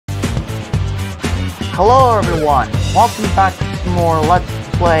Hello everyone, welcome back to some more Let's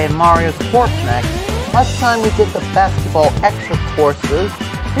Play Mario Sports Next. Last time we did the basketball extra courses,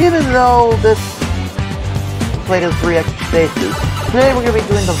 even though this played as 3 extra stages. Today we're going to be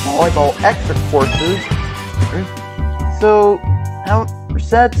doing the volleyball extra courses. So, for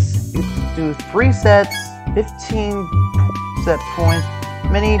sets, you do 3 sets, 15 set points,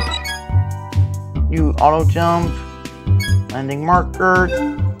 mini, you auto jump, landing marker.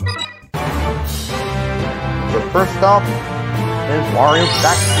 But first off is Wario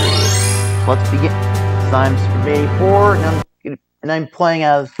Factory. Let's begin. I'm Super 84, and I'm playing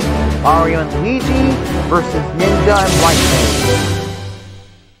as Mario and Luigi versus Ninja and Lightning.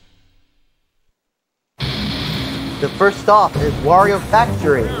 The first off is Wario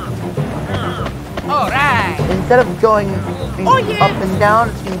Factory. Alright! Instead of going up and down,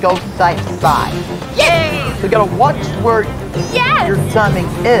 it's going to go side to side. Yay! So you gotta watch where your timing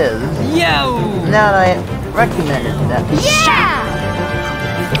is. Yo! Now that I recommended that. Yeah!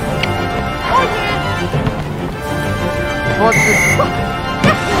 Oh yeah! Let's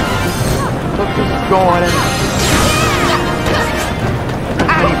just go ahead and as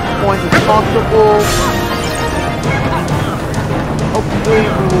many points as possible.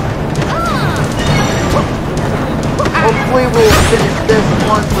 Hopefully we'll finish this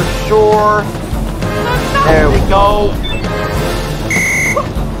one for sure. There we go.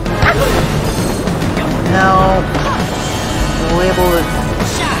 Now we'll be able to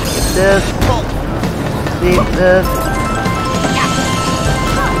get this. Save this.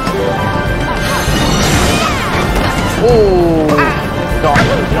 Oh, don't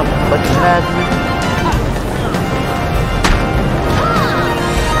jump like magic.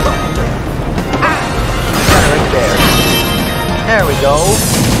 Right there. There we go.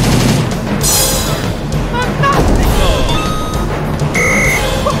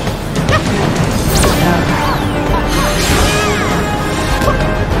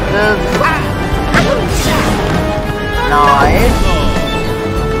 Nice.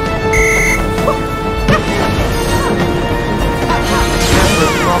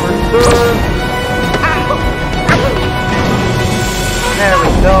 There we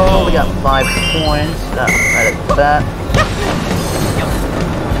go. We got 5 points. That's right at the bat.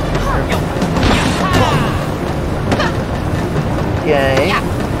 Okay.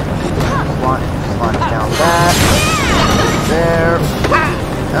 Slide down that. There.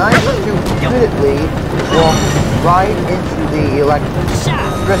 And I stupidly walked right into the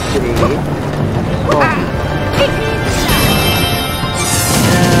electricity. Oh.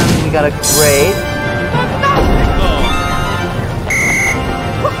 And we got a grade.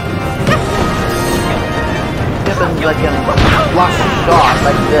 Happens like a block shot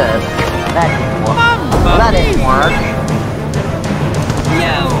like this. That didn't work. Well, that didn't work.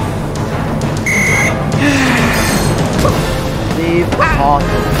 Steve,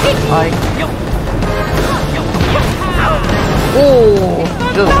 awesome. Oh,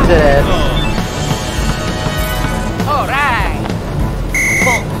 just did it. Alright!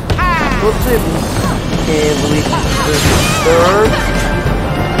 Let's see. Okay, Luigi is third.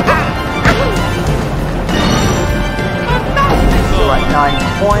 So at 9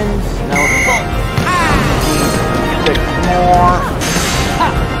 points. Now it's 6 more.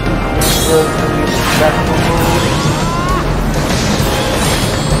 This is going to be successful move.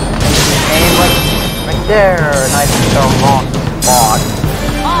 Aim right there. Nice and the wrong spot.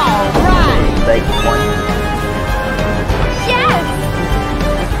 Alright! Big point. Yes!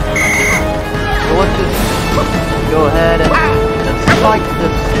 So let's just go ahead and spike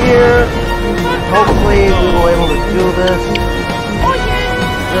this here. Hopefully we will be able to do this.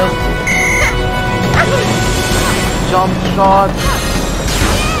 Just jump shot.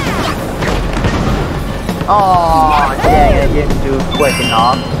 Oh, dang it, didn't do it quick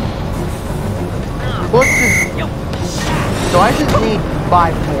enough. Let's just... So I just need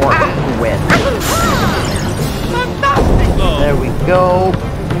 5 more to win. There we go.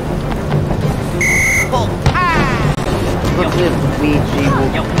 Looks like Luigi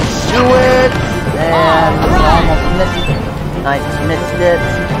will do it. And almost missed it. Nice, missed it.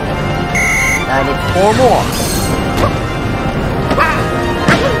 I need 4 more.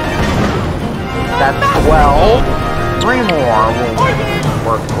 That's 12. 3 more will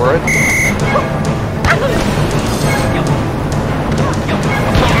work for it.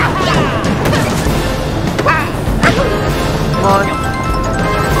 Come on.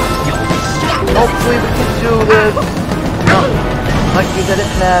 Hopefully we can do this. No, like you said,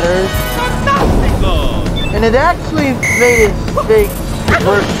 it matters. And it actually made it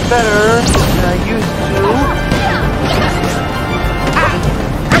work better than I used to.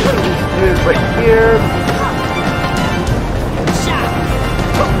 right here.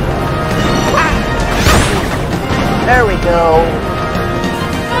 There we go.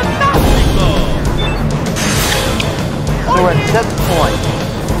 So we're at set point.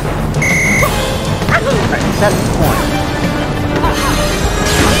 Right, set point.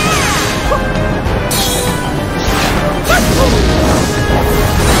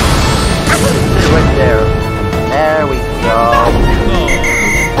 Right there. There we go.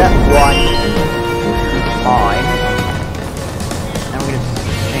 Step one. Fine. And we just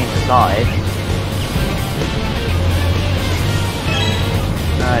change sides.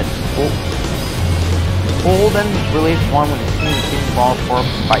 Alright. Hold and release one when the team ball for a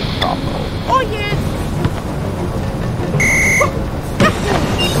fight combo. Oh yes!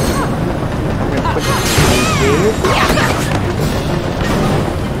 I'm gonna put this here.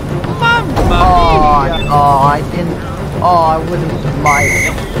 Oh, I didn't. Oh, I wouldn't.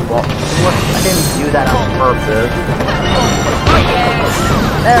 Well, look, I didn't do that on purpose.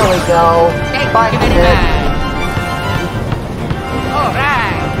 There we go. Fight it.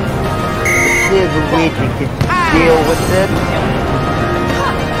 Alright! See if Luigi can deal with it.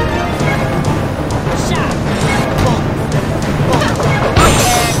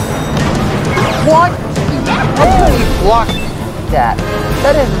 What? How can you block that?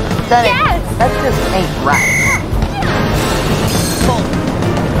 That just ain't right.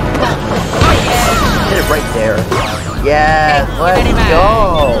 Hit it right there. Yes, let's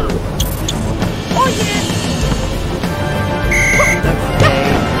go. Okay,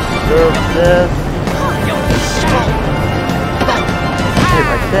 serve this. Hit it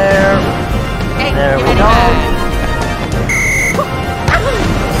right there. There we go.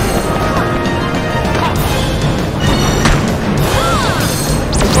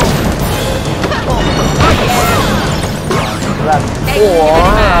 So that's 4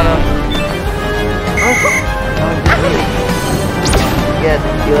 out of... Get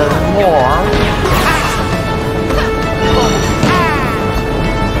 11 more.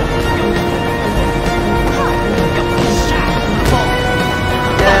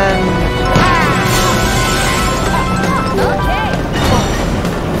 Then...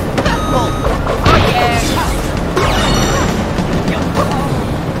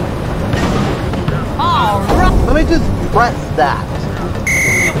 Let me just press that.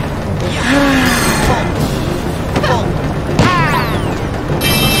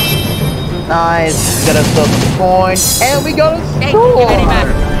 Nice. Got us a point, and we got a score.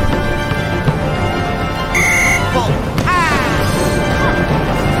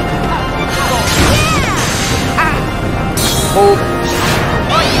 Oh.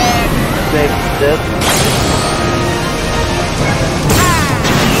 Big step.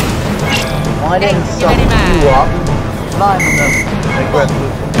 Well, I didn't suck you up. Not enough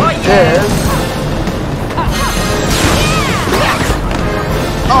aggressive. This.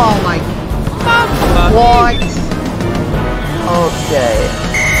 Oh my. What? Okay.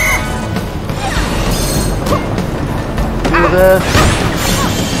 Do this.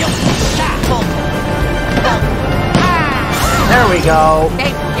 There we go.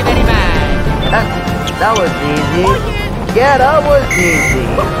 That was easy. Yeah, that was easy.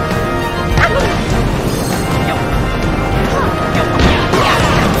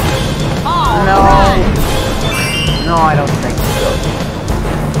 No, I don't think so.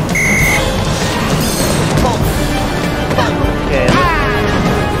 Okay,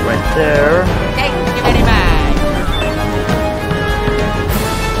 right there.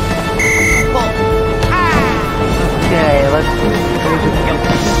 Okay, let's do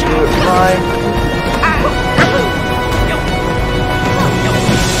it right.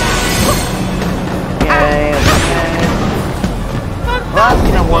 Okay. Well, that's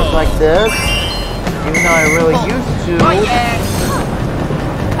gonna work like this. Even though I really used to.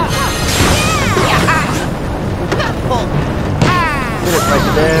 Put it right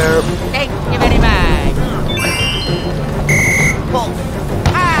there. Thank you very much.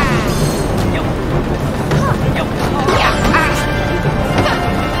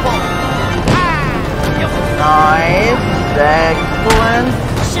 Nice. Excellent.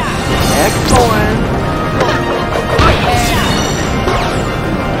 Excellent.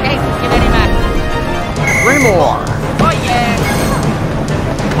 Thank you very much. 3 more. Oh yeah.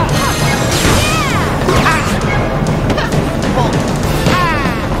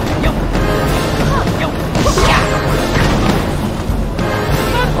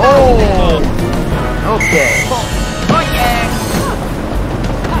 Oh. Okay. Oh yeah.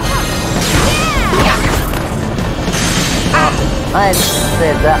 I had to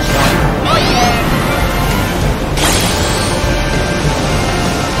save that one. Oh yeah.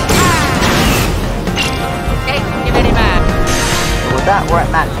 that, we're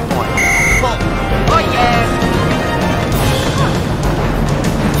at match point. Oh yeah!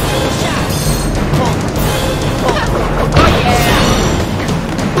 Oh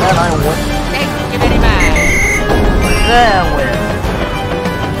yeah! And I win. Thank you very much! Then win.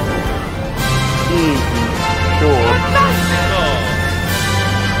 Easy. Sure.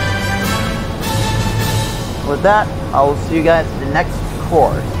 With that, I will see you guys in the next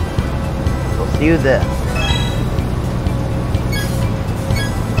course. So see you then.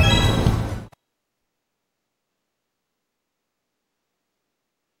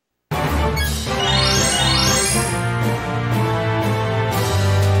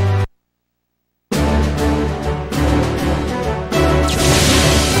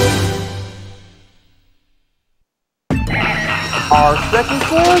 Our second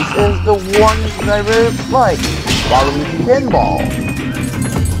course is the one that I really like, Waluigi Pinball.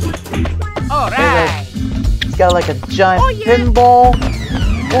 Alright! It's got like a giant pinball.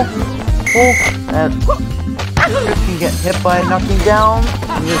 And you can get hit by knocking down,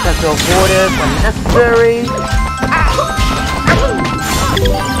 and you just have to avoid it when necessary.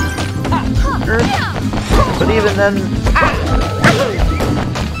 But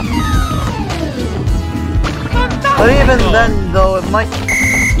even then, though, it might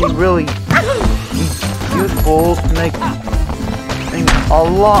be really useful to make things a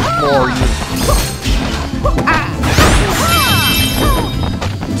lot more useful.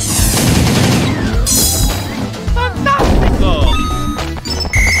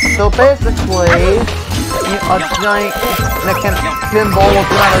 So basically, a giant mechanical pinball will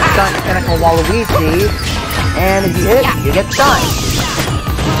come out of a giant mechanical Waluigi, and if you hit, you get shine.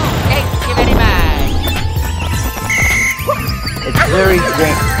 Thank you very much! It's very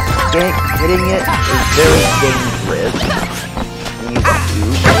dangerous. Hitting it is very dangerous.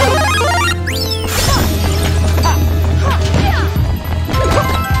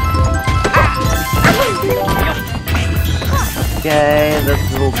 Okay, this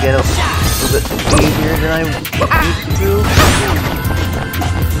will get a little bit easier than I used to.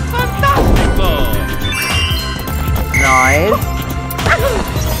 Nice.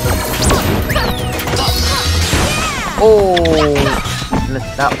 Oh,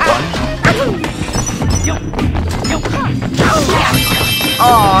 missed that one.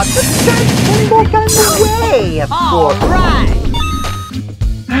 Aw, this guy's pinball got in the way, of course. Alright!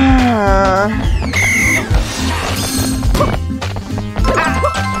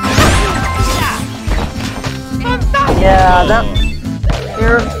 Yeah, that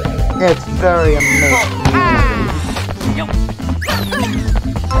here, it's very amazing.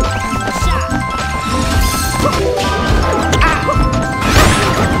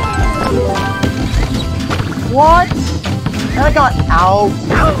 What? And I got out.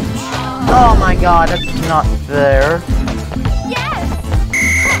 Oh my god, that's not fair. Yes!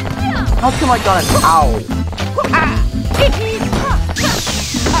 How come I got an owl?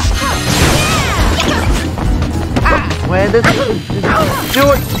 Wait, this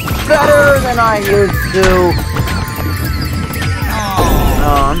do it better than I used to.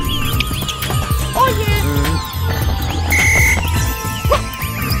 Oh yeah!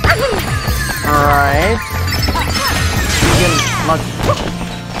 Alright.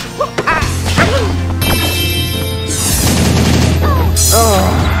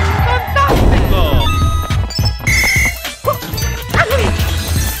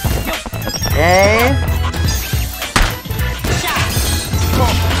 Okay.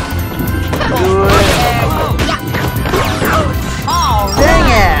 Dang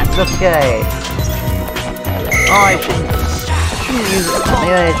it! Okay. Oh, I shouldn't use it.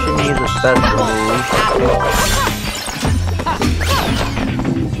 Maybe I shouldn't use a special move.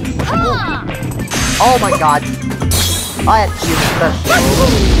 Oh my god. I had to use a special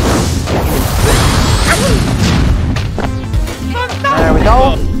move. There we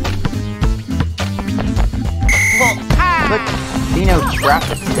go. Click Dino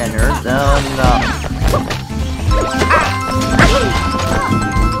Traffic Center, then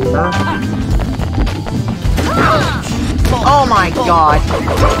oh my god!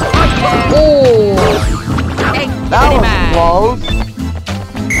 Oh! That was close!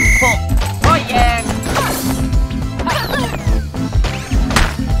 Oh yeah!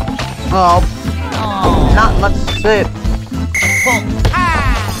 Oh, not much to say.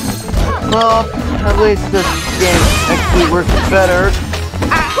 Well, at least this game actually works better.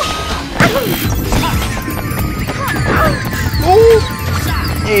 Ooh!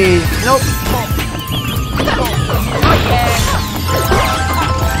 Hey, nope.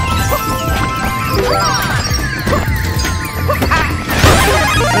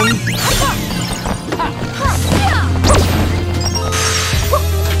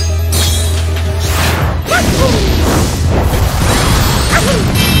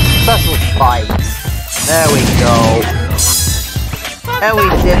 And we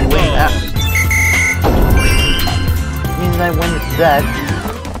did win that. Means I win the set.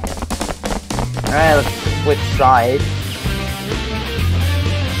 Alright, let's switch sides.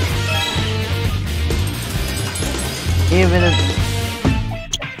 Even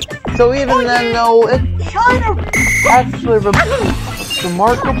then though, it's kind of actually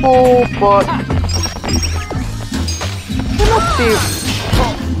remarkable, but it must be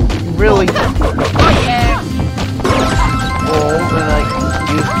really old and like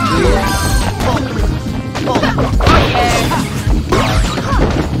used to.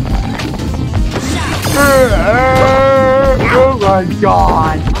 Oh my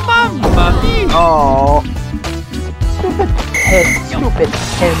god! Mamma mia! Oh. Stupid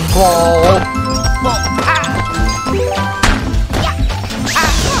pinball.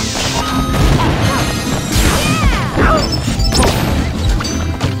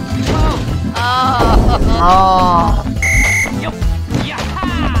 Oh.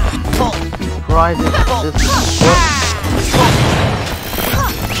 Surprising this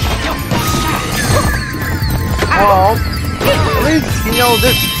well, at least you know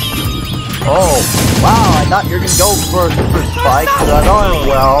this. Oh, wow, I thought you were gonna go for a super spike, but oh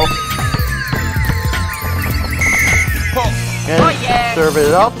well. Gonna serve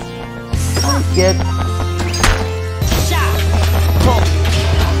it up. Get.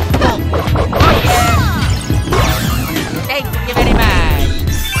 Thank you very much.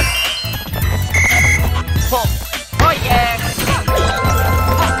 Oh yeah.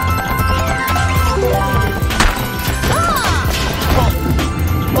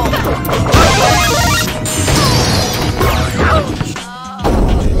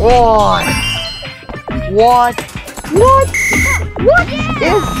 What? What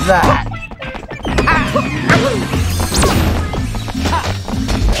is that?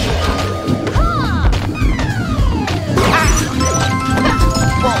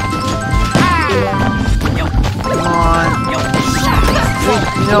 Come on.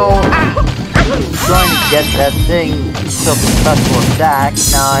 You know, trying to get that thing some special attack.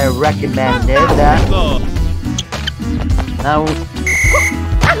 Now I recommended that. Now.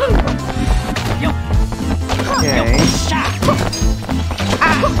 Okay.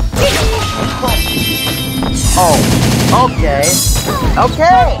 Oh, okay.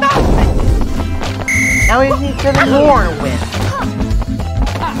 Okay! Now we need 7 more to win.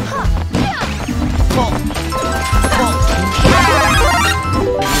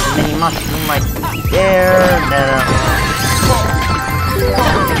 Mini mushroom right there.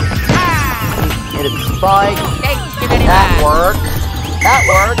 Hit a spike. That worked. That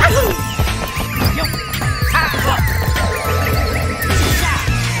worked.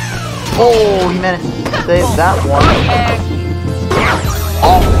 Oh, he managed to save that one.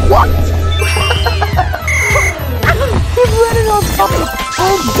 Oh, what? He's running on top of the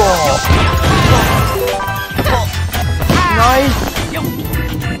football. Nice.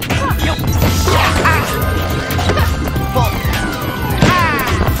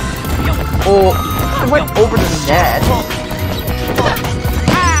 Oh, it went over the net.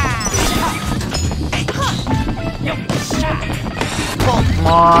 Come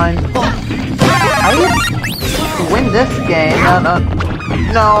on. I need to win this game.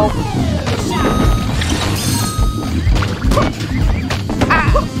 No.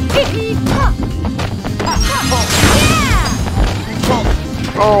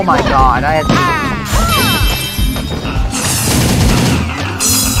 Oh my god, I had to...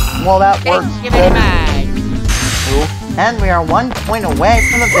 Well, that works good. And we are 1 point away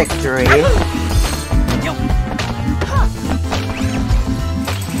from the victory.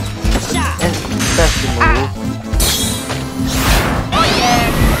 And special move.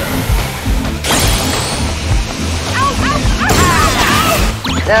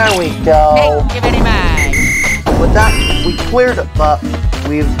 There we go. Thank you very much. With that, we cleared it, but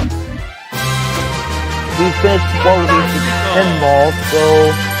we've finished what we need to pinball, so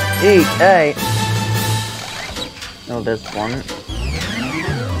hey. No, this one.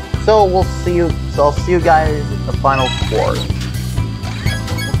 So we'll see you. So I'll see you guys at the final score.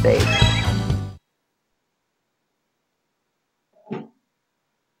 Stage.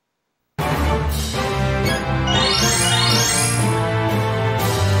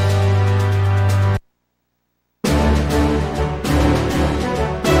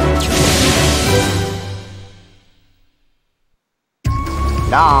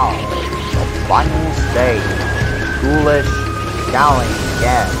 Now, the final stage. Foolish Challenge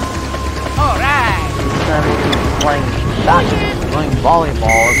again. Alright! This time we're playing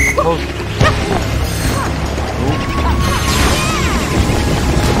volleyball as opposed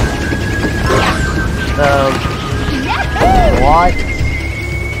to... What?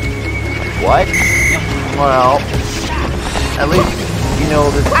 What? Well, at least you know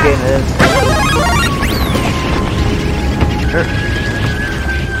this game is.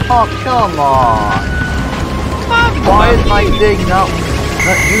 Oh, come on. Why is my thing not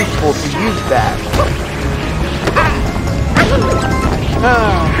useful to use that?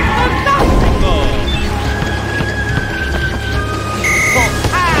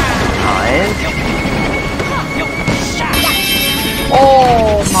 Nice.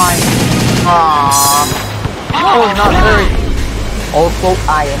 Oh my god. That was not very... Also,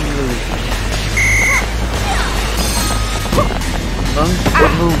 I am losing.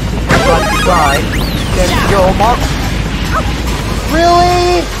 Move side to side. There you go, Mark.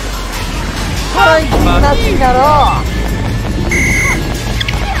 Really? I do nothing at all.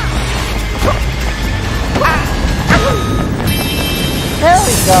 There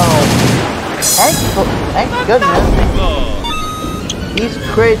we go. Thank goodness. These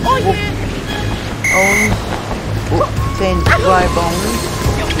crates will contain dry bones.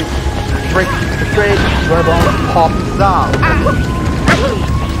 Break the crate, dry bones pops out.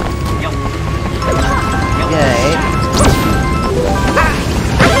 Okay.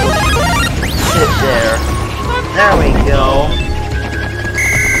 Sit there. There we go.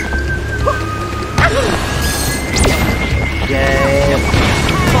 Okay.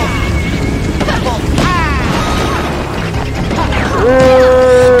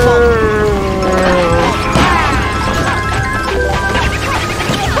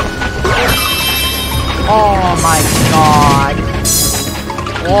 Oh my god.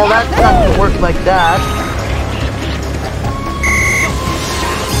 Well, that's not gonna work like that.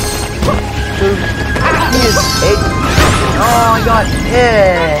 Oh, I got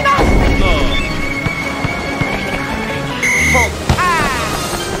hit.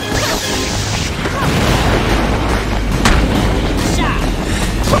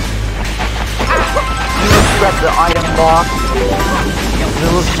 Grab the item box. It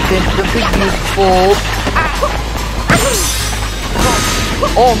was simply useful.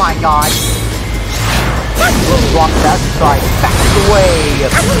 Oh my god. Block that side. Back away.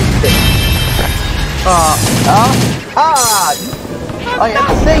 I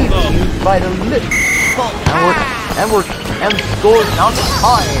have saved you by the lips. And scored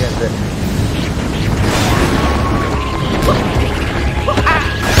outside.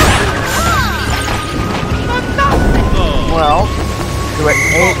 Well, we're at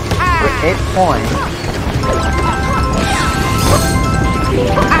 8 points.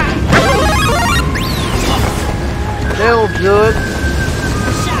 They'll do it.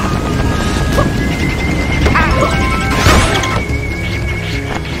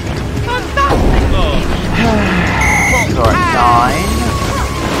 So at 9.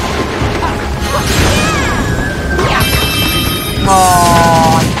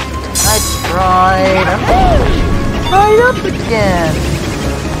 Oh, I tried. Right up again.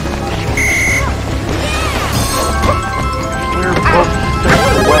 We're both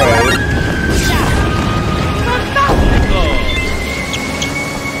straight away.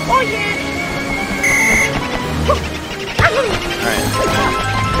 Oh yeah. Alright.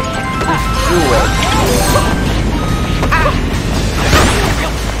 Just do it.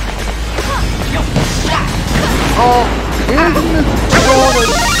 Oh, isn't this sort of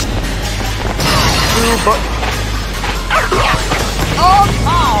but oh,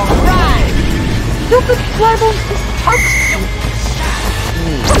 alright! Stupid tribal just touched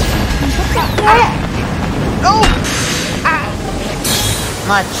me. No!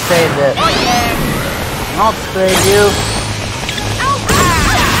 Not save it. I'll save you.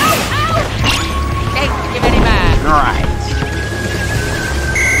 Thank you very much. Right.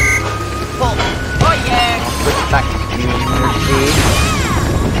 Oh yeah! Put back to you in your seat.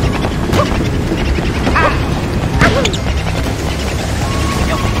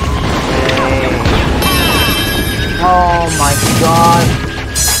 Oh my god!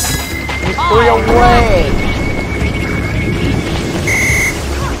 He's 3 away!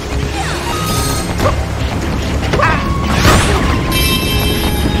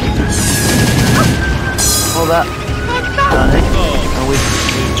 Hold up. Done it.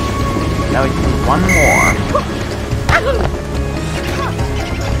 Now we can do one more.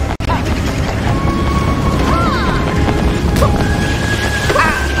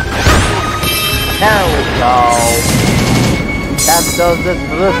 There we go. That does it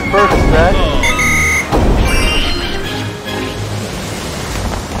for this first set.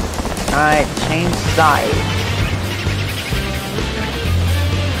 Alright, change side.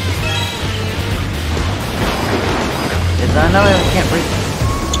 Because I know I can't reach.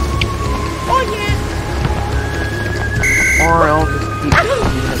 Oh yeah. Or I'll just keep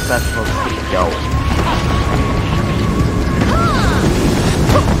using it special skill.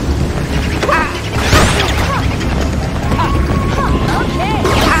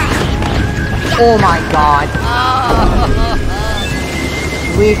 Oh my god!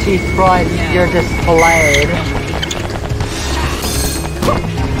 Luigi tried your displayed.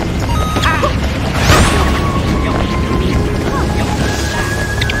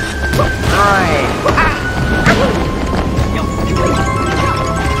 Alright.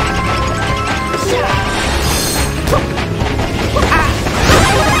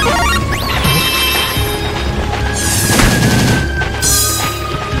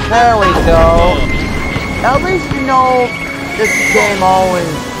 There we go. At least you know this game always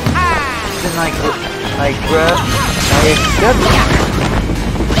been like grip.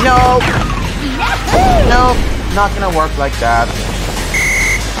 Nope. Nope. Not gonna work like that.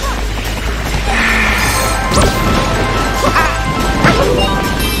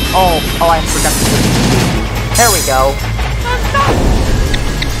 Oh, I forgot to do it. There we go.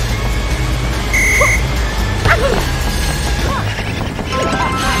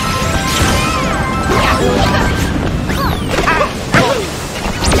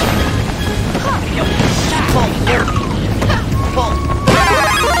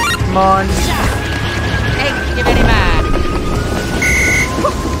 Come on. Hey, give it back.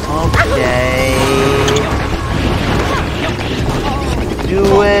 Okay. Do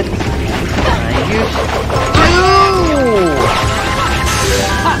it. You do.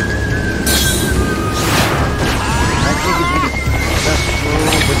 I think it's that's cool,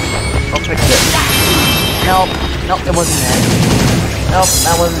 but I'll fix it. Nope. Nope, it wasn't it. Nope,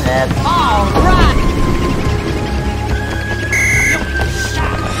 that wasn't it. All right.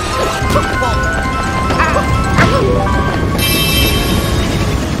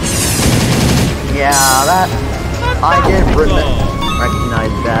 Yeah, that I did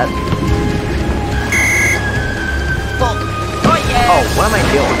recognize that. Oh, what am I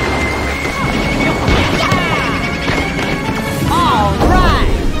doing? All right.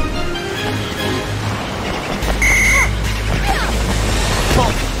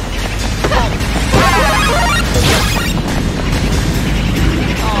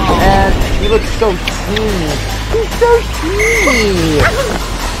 And he looks so teeny. He's so teeny.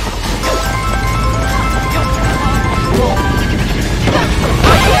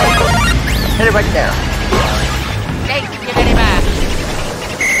 Hit it right there. Hey, give it back.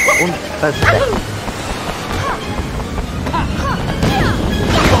 Und perfekt.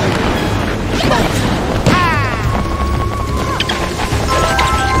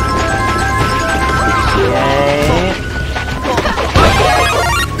 Okay.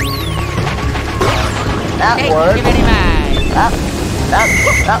 That Hey, worked. give it back.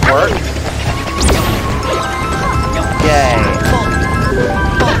 That worked. Yay.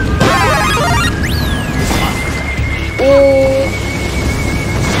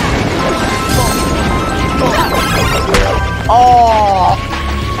 Oh!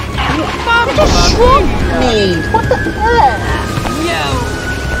 You just shrunk me! What the heck?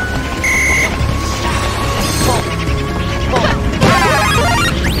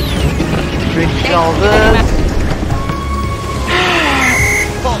 Drink all this.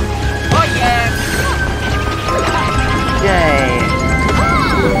 Oh yeah. Yay.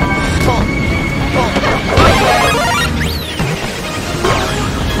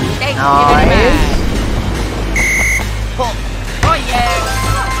 Hey, Nice. give it back. Oh yeah.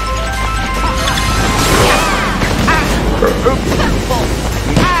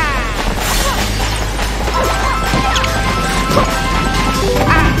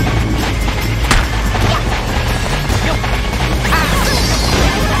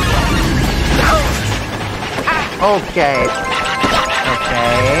 Okay.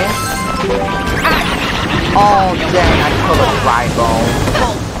 Okay. Oh dang, I killed a dry bone.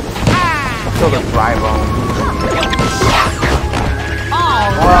 Killed a dry bone.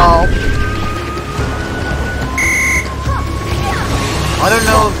 Well, I don't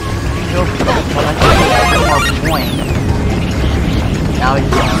know if he'll but I think he'll get more points. Now he's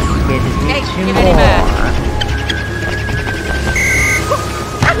getting me two more.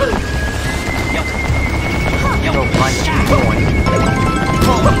 Go find 2 points.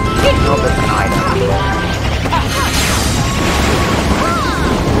 No, that's an item.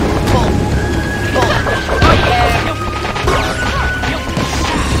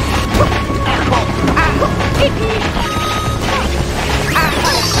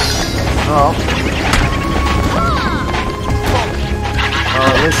 Oh.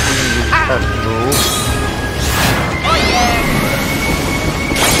 Oh, this is tough move.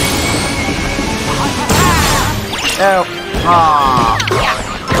 Oh. Ah.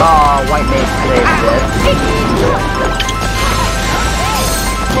 Oh, White Mage saved it.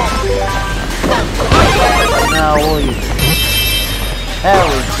 Now we'll use it. There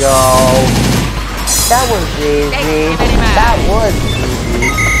we go. That was easy. That was easy.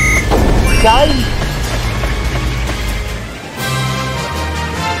 Guys.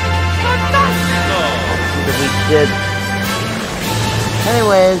 We did.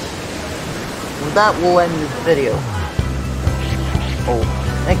 Anyways, with that we'll end this video. Oh,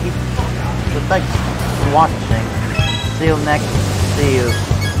 thanks for watching. See you next. See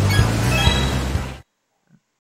you.